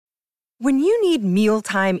When you need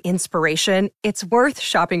mealtime inspiration, it's worth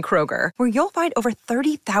shopping Kroger, where you'll find over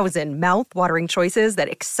 30,000 mouth-watering choices that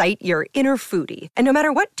excite your inner foodie. And no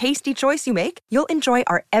matter what tasty choice you make, you'll enjoy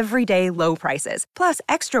our everyday low prices, plus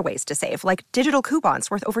extra ways to save, like digital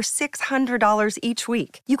coupons worth over $600 each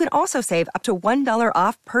week. You can also save up to $1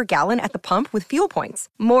 off per gallon at the pump with fuel points.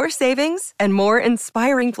 More savings and more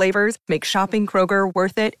inspiring flavors make shopping Kroger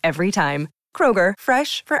worth it every time. Kroger,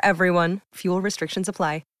 fresh for everyone. Fuel restrictions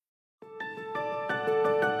apply.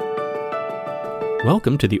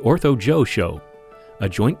 Welcome to the Ortho Joe Show, a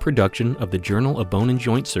joint production of the Journal of Bone and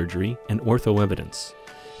Joint Surgery and Ortho Evidence.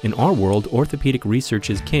 In our world, orthopedic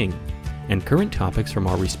research is king, and current topics from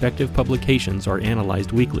our respective publications are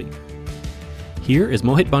analyzed weekly. Here is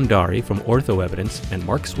Mohit Bhandari from Ortho Evidence and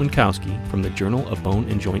Mark Swinkowski from the Journal of Bone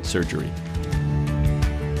and Joint Surgery.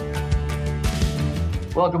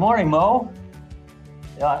 Well, good morning, Mo.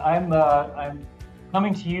 I'm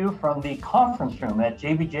coming to you from the conference room at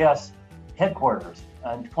JBJS headquarters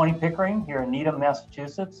on 20 Pickering here in Needham,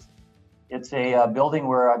 Massachusetts. It's a building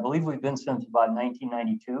where I believe we've been since about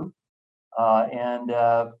 1992,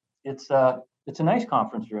 and it's a nice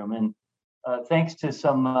conference room. And thanks to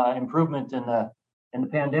some improvement in the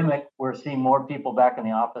pandemic, we're seeing more people back in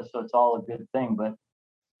the office, so it's all a good thing. But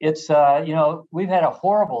it's we've had a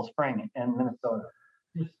horrible spring in Minnesota,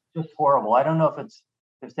 just horrible. I don't know if it's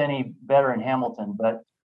any better in Hamilton, but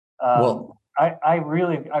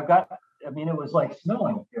it was like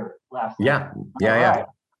snowing here last night. Yeah.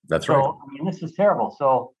 That's right. So, this is terrible.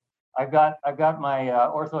 So I've got my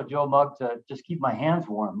Ortho Joe mug to just keep my hands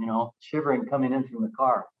warm, shivering coming in from the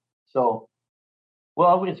car. So,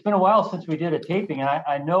 well, it's been a while since we did a taping, and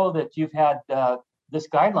I know that you've had this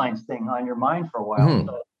guidelines thing on your mind for a while.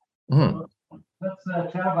 So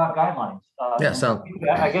let's chat about guidelines.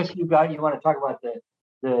 I guess you want to talk about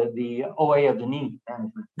the OA of the knee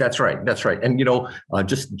management. That's right. And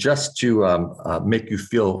just to make you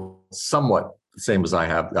feel somewhat the same as I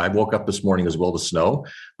have, I woke up this morning as well to snow,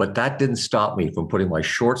 but that didn't stop me from putting my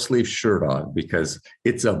short sleeve shirt on because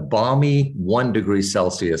it's a balmy 1 degree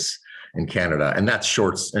Celsius in Canada, and that's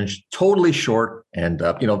shorts and totally short. And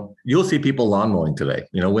you'll see people lawn mowing today,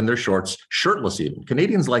 when they're shirtless even.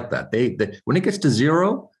 Canadians like that. They when it gets to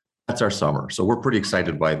zero, that's our summer. So we're pretty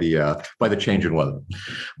excited by the change in weather.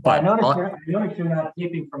 But I noticed you're not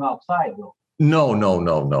taping from outside, though. No.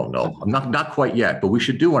 Not quite yet, but we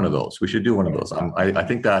should do one of those. I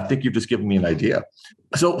think you've just given me an idea.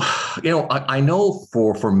 So, I know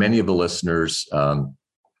for many of the listeners,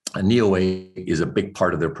 knee OA is a big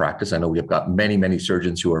part of their practice. I know we've got many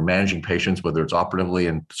surgeons who are managing patients, whether it's operatively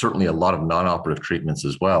and certainly a lot of non-operative treatments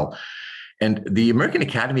as well. And the American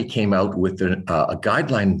Academy came out with a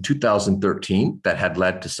guideline in 2013 that had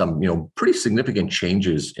led to some, pretty significant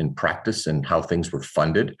changes in practice and how things were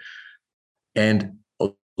funded. And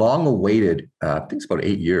long awaited, I think it's about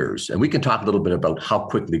 8 years. And we can talk a little bit about how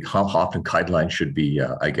often guidelines should be,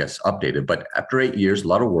 updated. But after 8 years, a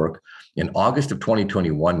lot of work. In August of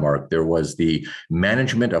 2021, Mark, there was the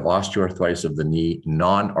Management of Osteoarthritis of the Knee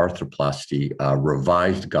Non-Arthroplasty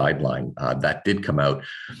revised guideline that did come out.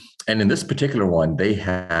 And in this particular one, they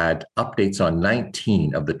had updates on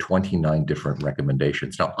 19 of the 29 different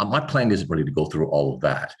recommendations. Now, my plan isn't really to go through all of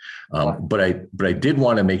that, but I did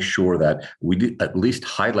want to make sure that we did at least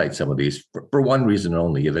highlight some of these for one reason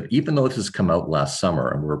only, that even though this has come out last summer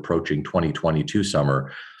and we're approaching 2022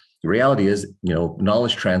 summer, the reality is,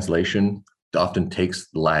 knowledge translation often takes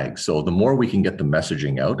lag. So the more we can get the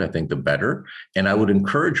messaging out, I think the better. And I would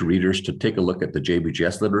encourage readers to take a look at the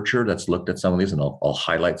JBJS literature that's looked at some of these, and I'll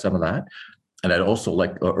highlight some of that. And I'd also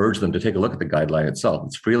urge them to take a look at the guideline itself.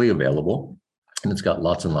 It's freely available, and it's got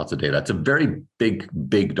lots and lots of data. It's a very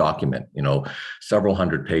big document, several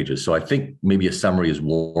hundred pages. So I think maybe a summary is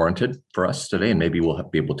warranted for us today, and maybe we'll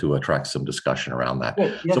be able to attract some discussion around that.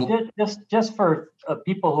 Yeah, just for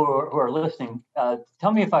people who are listening,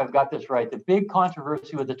 tell me if I've got this right. The big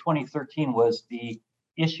controversy with the 2013 was the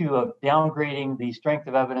issue of downgrading the strength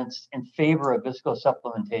of evidence in favor of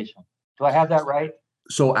viscosupplementation. Do I have that right?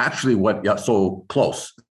 So actually so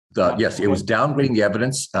close. Yes, it was downgrading the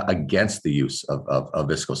evidence against the use of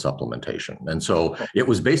viscosupplementation. And so it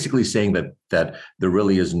was basically saying that there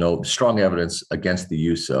really is no strong evidence against the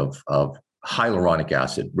use of hyaluronic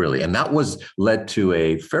acid, really. And that led to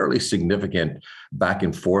a fairly significant back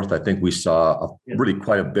and forth. I think we saw really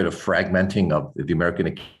quite a bit of fragmenting of the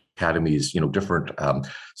American Academy's, different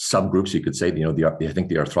subgroups, you could say. I think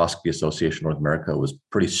the Arthroscopy Association North America was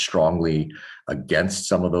pretty strongly against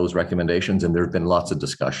some of those recommendations, and there have been lots of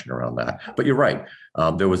discussion around that. But you're right.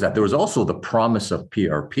 There was that. There was also the promise of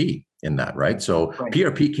PRP in that, right? So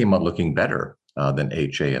PRP came out looking better than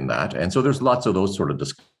HA in that. And so there's lots of those sort of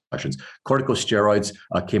discussions. Corticosteroids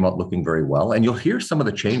came out looking very well. And you'll hear some of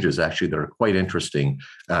the changes actually that are quite interesting,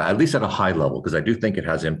 at least at a high level, because I do think it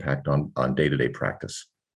has impact on day-to-day practice.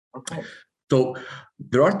 Okay. So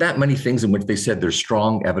there aren't that many things in which they said there's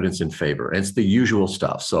strong evidence in favor. And it's the usual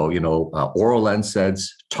stuff. So, oral NSAIDs,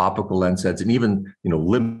 topical NSAIDs, and even,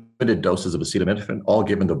 limited doses of acetaminophen, all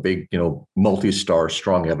given the big, multi-star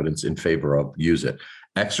strong evidence in favor of use it.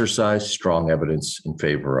 Exercise, strong evidence in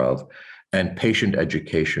favor of, and patient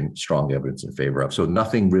education, strong evidence in favor of. So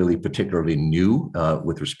nothing really particularly new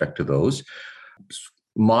with respect to those.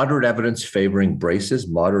 Moderate evidence favoring braces,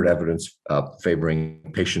 moderate evidence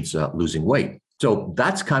favoring patients losing weight. So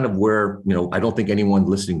that's kind of where, I don't think anyone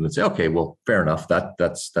listening would say, okay, well, fair enough.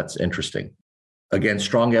 That's interesting. Again,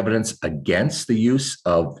 strong evidence against the use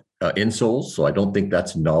of insoles. So I don't think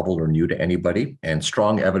that's novel or new to anybody, and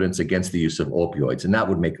strong evidence against the use of opioids. And that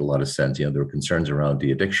would make a lot of sense. There were concerns around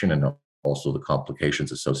the addiction and also the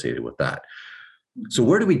complications associated with that. So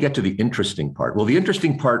where do we get to the interesting part? Well, the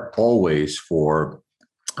interesting part always for,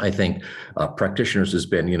 I think, practitioners has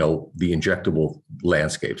been, the injectable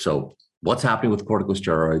landscape. So what's happening with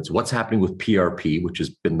corticosteroids, what's happening with PRP, which has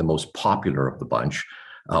been the most popular of the bunch,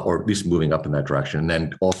 or at least moving up in that direction. And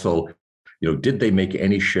then also, did they make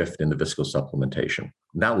any shift in the viscosupplementation?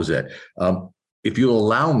 And that was it. If you'll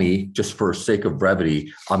allow me, just for sake of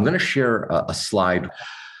brevity, I'm going to share a slide.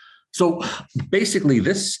 So basically,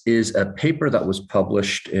 this is a paper that was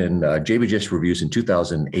published in JBJS Reviews in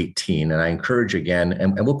 2018. And I encourage again,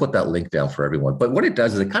 and we'll put that link down for everyone. But what it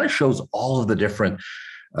does is it kind of shows all of the different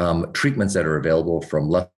treatments that are available from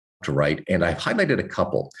left to right. And I've highlighted a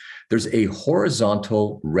couple. There's a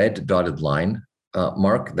horizontal red dotted line,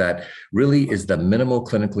 Mark, that really is the minimal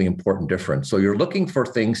clinically important difference. So you're looking for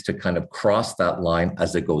things to kind of cross that line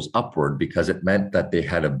as it goes upward, because it meant that they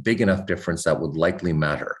had a big enough difference that would likely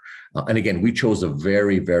matter. And again, we chose a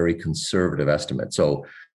very, very conservative estimate. So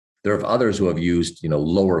there are others who have used,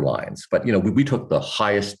 lower lines, but, we took the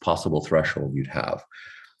highest possible threshold you'd have.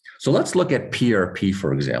 So let's look at PRP,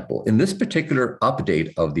 for example. In this particular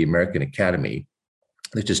update of the American Academy,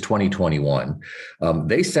 which is 2021,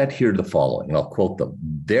 they said here the following, and I'll quote them.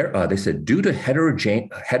 They said, due to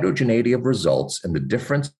heterogeneity of results and the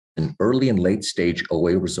difference in early and late stage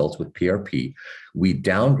OA results with PRP, we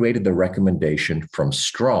downgraded the recommendation from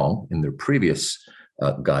strong in their previous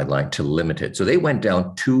guideline to limited. So they went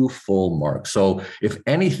down 2 full marks. So if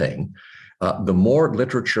anything, the more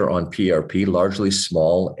literature on PRP, largely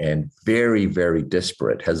small and very, very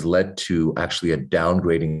disparate, has led to actually a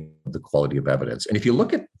downgrading of the quality of evidence. And if you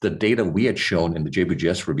look at the data we had shown in the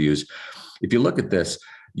JBJS reviews, if you look at this,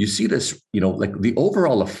 you see this, like the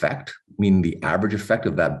overall effect, meaning the average effect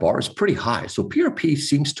of that bar, is pretty high. So PRP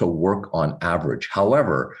seems to work on average.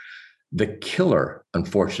 However, the killer,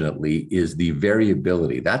 unfortunately, is the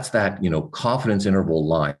variability. That's that, confidence interval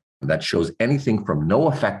line that shows anything from no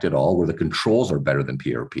effect at all, where the controls are better than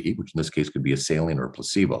PRP, which in this case could be a saline or a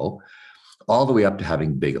placebo, all the way up to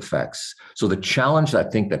having big effects. So the challenge I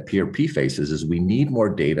think that PRP faces is we need more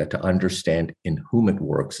data to understand in whom it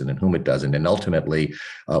works and in whom it doesn't. And ultimately,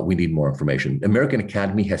 we need more information. American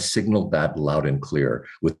Academy has signaled that loud and clear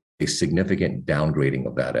with a significant downgrading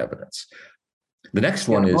of that evidence. The next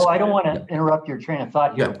one is... Well, I don't want to interrupt your train of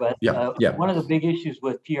thought here, but one of the big issues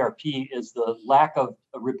with PRP is the lack of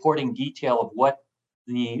reporting detail of what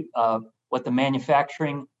the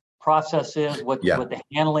manufacturing process is, what the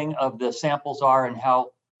handling of the samples are, and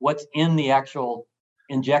what's in the actual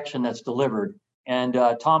injection that's delivered. And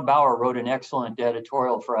Tom Bauer wrote an excellent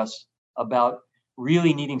editorial for us about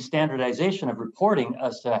really needing standardization of reporting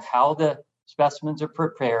as to how the specimens are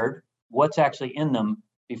prepared, what's actually in them,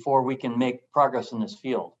 before we can make progress in this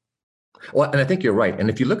field. Well, and I think you're right. And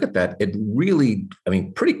if you look at that, it really,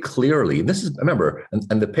 pretty clearly, and this is, remember,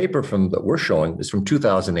 and the paper that we're showing is from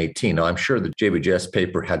 2018. Now, I'm sure the JBJS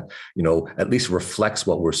paper had, at least reflects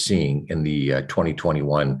what we're seeing in the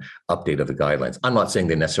 2021 update of the guidelines. I'm not saying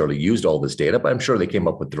they necessarily used all this data, but I'm sure they came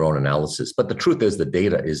up with their own analysis. But the truth is the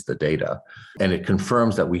data is the data, and it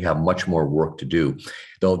confirms that we have much more work to do.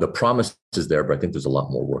 Though the promise is there, but I think there's a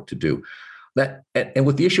lot more work to do. And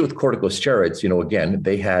with the issue with corticosteroids, again,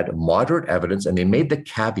 they had moderate evidence, and they made the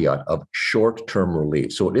caveat of short-term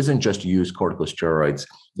relief. So it isn't just use corticosteroids,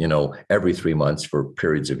 every 3 months for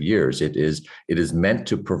periods of years. It is meant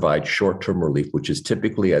to provide short-term relief, which is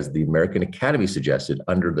typically, as the American Academy suggested,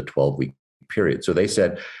 under the 12-week period. So they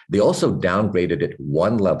said they also downgraded it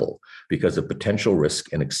one level because of potential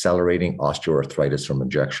risk in accelerating osteoarthritis from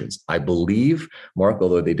injections. I believe, Mark,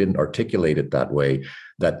 although they didn't articulate it that way,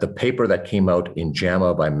 that the paper that came out in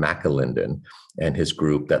JAMA by McAlinden and his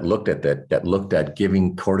group that looked at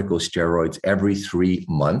giving corticosteroids every 3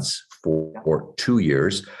 months for 2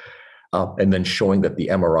 years, and then showing that the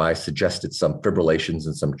MRI suggested some fibrillations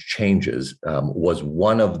and some changes, was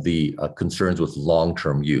one of the concerns with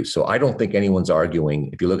long-term use. So I don't think anyone's arguing,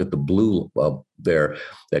 if you look at the blue there,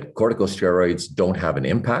 that corticosteroids don't have an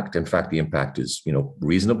impact. In fact, the impact is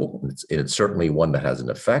reasonable. It's certainly one that has an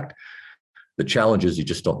effect. The challenge is you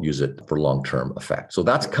just don't use it for long-term effect. So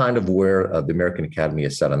that's kind of where the American Academy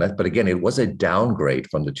is set on that. But again, it was a downgrade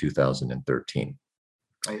from the 2013.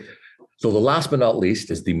 Right. So the last but not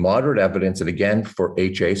least is the moderate evidence. And again, for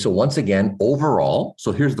HA. So once again, overall,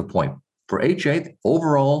 so here's the point. For HA,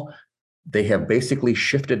 overall, they have basically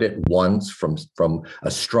shifted it once from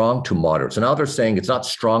a strong to moderate. So now they're saying it's not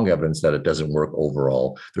strong evidence that it doesn't work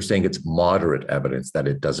overall. They're saying it's moderate evidence that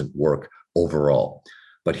it doesn't work overall.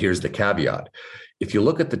 But here's the caveat. If you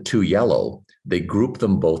look at the two yellow, they group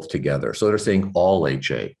them both together. So they're saying all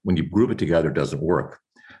HA. When you group it together, it doesn't work.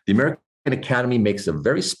 The American Academy makes a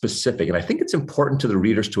very specific, and I think it's important to the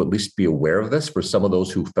readers to at least be aware of this for some of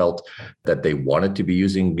those who felt that they wanted to be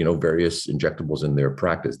using, various injectables in their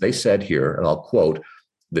practice. They said here, and I'll quote,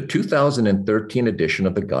 the 2013 edition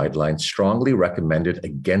of the guidelines strongly recommended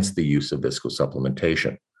against the use of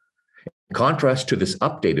viscosupplementation. In contrast to this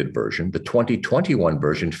updated version, the 2021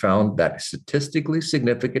 version found that statistically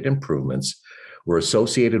significant improvements were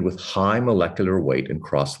associated with high molecular weight and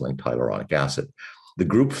cross-linked hyaluronic acid. The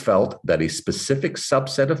group felt that a specific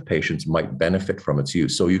subset of patients might benefit from its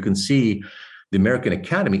use. So you can see the American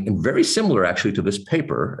Academy, and very similar actually to this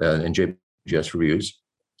paper in JBJS reviews,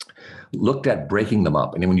 looked at breaking them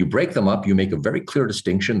up. And when you break them up, you make a very clear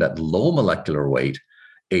distinction that low molecular weight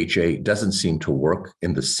HA doesn't seem to work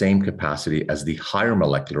in the same capacity as the higher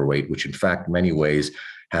molecular weight, which in fact, in many ways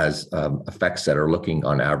has effects that are looking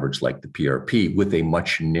on average like the PRP with a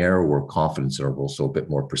much narrower confidence interval, so a bit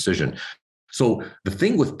more precision. So the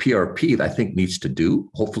thing with PRP that I think needs to do,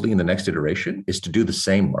 hopefully in the next iteration, is to do the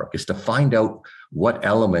same, Mark, is to find out what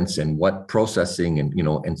elements and what processing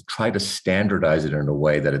and try to standardize it in a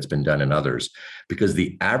way that it's been done in others. Because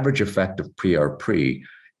the average effect of PRP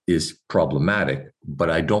is problematic, but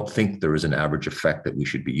I don't think there is an average effect that we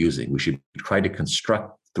should be using. We should try to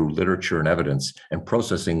construct through literature and evidence and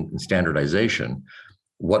processing and standardization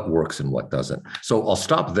what works and what doesn't. So I'll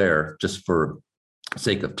stop there just for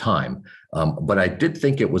sake of time. But I did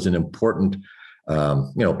think it was an important,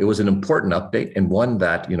 update, and one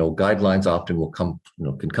that, guidelines often will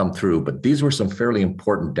can come through, but these were some fairly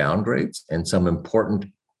important downgrades and some important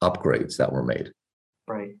upgrades that were made.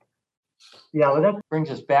 Right. Yeah, well, that brings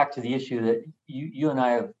us back to the issue that you and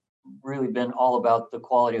I have really been all about the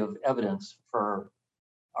quality of evidence for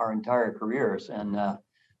our entire careers. And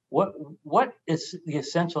what is the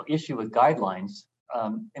essential issue with guidelines?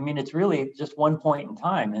 It's really just one point in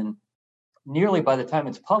time, and nearly by the time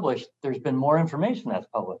it's published, there's been more information that's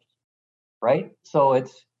published, right? So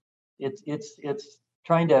it's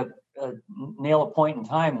trying to nail a point in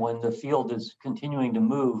time when the field is continuing to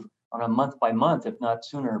move on a month by month, if not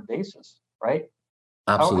sooner basis, right?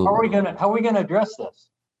 Absolutely. How are we gonna address this?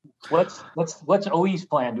 What's OE's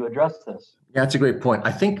plan to address this? Yeah, that's a great point.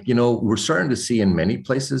 I think, we're starting to see in many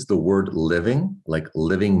places the word living, like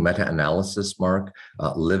living meta-analysis, Mark,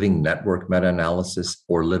 living network meta-analysis,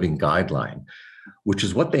 or living guideline, which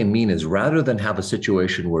is what they mean is rather than have a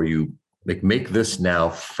situation where you make this now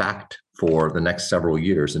fact for the next several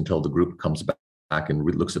years until the group comes back and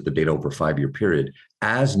looks at the data over a 5-year period,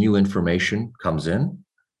 as new information comes in,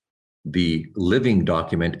 the living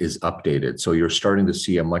document is updated. So you're starting to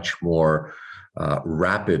see a much more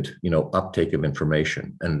rapid, uptake of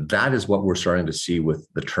information. And that is what we're starting to see with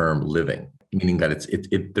the term living, meaning that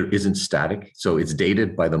there isn't static. So it's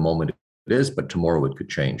dated by the moment it is, but tomorrow it could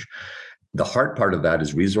change. The hard part of that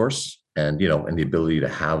is resource and, and the ability to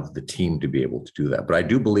have the team to be able to do that. But I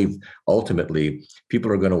do believe ultimately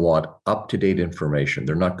people are going to want up-to-date information.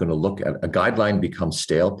 They're not going to look at a guideline becomes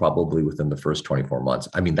stale probably within the first 24 months.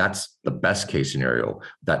 That's the best case scenario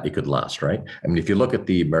that it could last, right? If you look at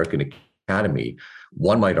the American Academy,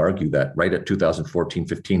 one might argue that right at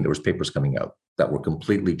 2014-15, there was papers coming out that were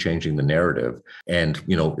completely changing the narrative. And,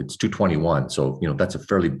 it's 2021. So, that's a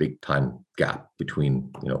fairly big time gap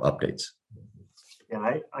between, updates.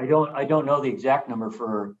 Yeah, I don't know the exact number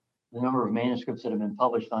for the number of manuscripts that have been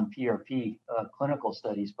published on PRP clinical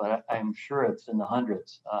studies, but I'm sure it's in the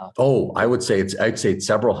hundreds. I'd say it's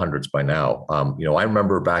several hundreds by now. I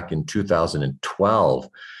remember back in 2012,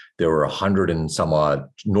 there were 100 and some odd,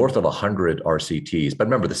 north of 100 RCTs. But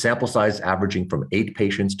remember, the sample size averaging from 8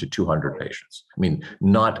 patients to 200 patients. I mean,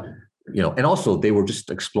 not, and also they were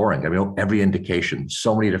just exploring. I mean, every indication,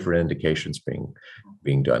 so many different indications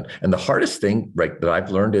being done. And the hardest thing, right, that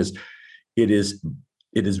I've learned is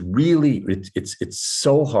it's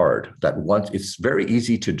so hard that once it's very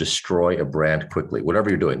easy to destroy a brand quickly, whatever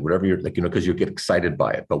you're doing, because you get excited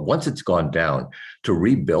by it. But once it's gone down, to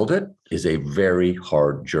rebuild it is a very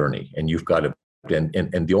hard journey. And you've got to,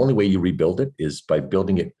 and the only way you rebuild it is by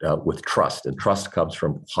building it with trust. And trust comes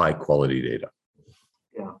from high quality data.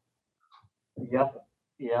 Yeah.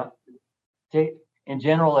 In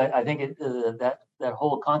general, I think that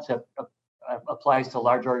whole concept applies to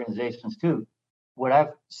large organizations too. What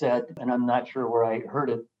I've said, and I'm not sure where I heard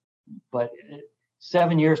it, but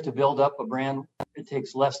 7 years to build up a brand, it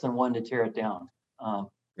takes less than 1 to tear it down.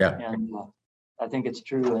 And I think it's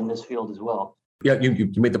true in this field as well. Yeah,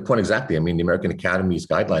 you made the point exactly. I mean, the American Academy's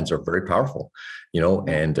guidelines are very powerful,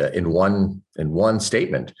 and in one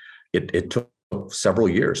statement, it took several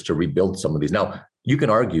years to rebuild some of these. Now, you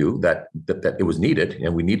can argue that it was needed,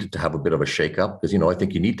 and we needed to have a bit of a shakeup because, I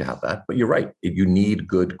think you need to have that. But you're right. You need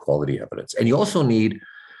good quality evidence. And you also need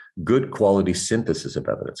good quality synthesis of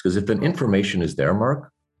evidence. Because if an information is there,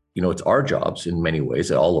 Mark, it's our jobs in many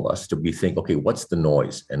ways, all of us, to think, okay, what's the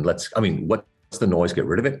noise? And what's the noise? Get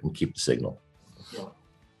rid of it and keep the signal. Yeah.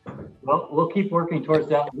 Well, we'll keep working towards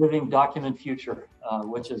that living document future,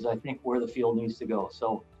 which is, I think, where the field needs to go.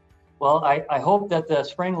 So, well, I hope that the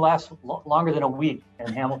spring lasts longer than a week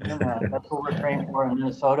in Hamilton. That's what we're praying for in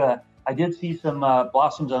Minnesota. I did see some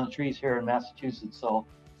blossoms on the trees here in Massachusetts, so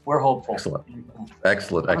we're hopeful.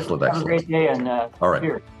 Excellent. Have a great day, and all right.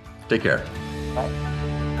 Cheers. Take care. Bye.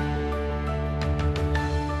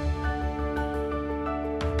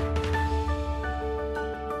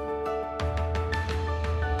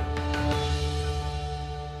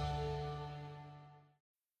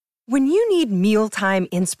 When you need mealtime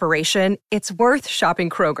inspiration, it's worth shopping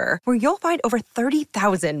Kroger, where you'll find over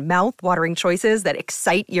 30,000 mouth-watering choices that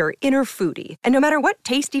excite your inner foodie. And no matter what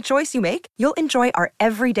tasty choice you make, you'll enjoy our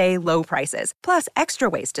everyday low prices, plus extra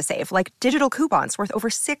ways to save, like digital coupons worth over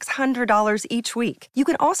 $600 each week. You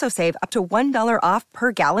can also save up to $1 off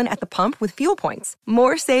per gallon at the pump with fuel points.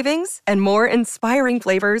 More savings and more inspiring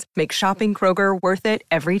flavors make shopping Kroger worth it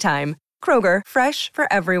every time. Kroger, fresh for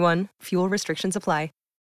everyone. Fuel restrictions apply.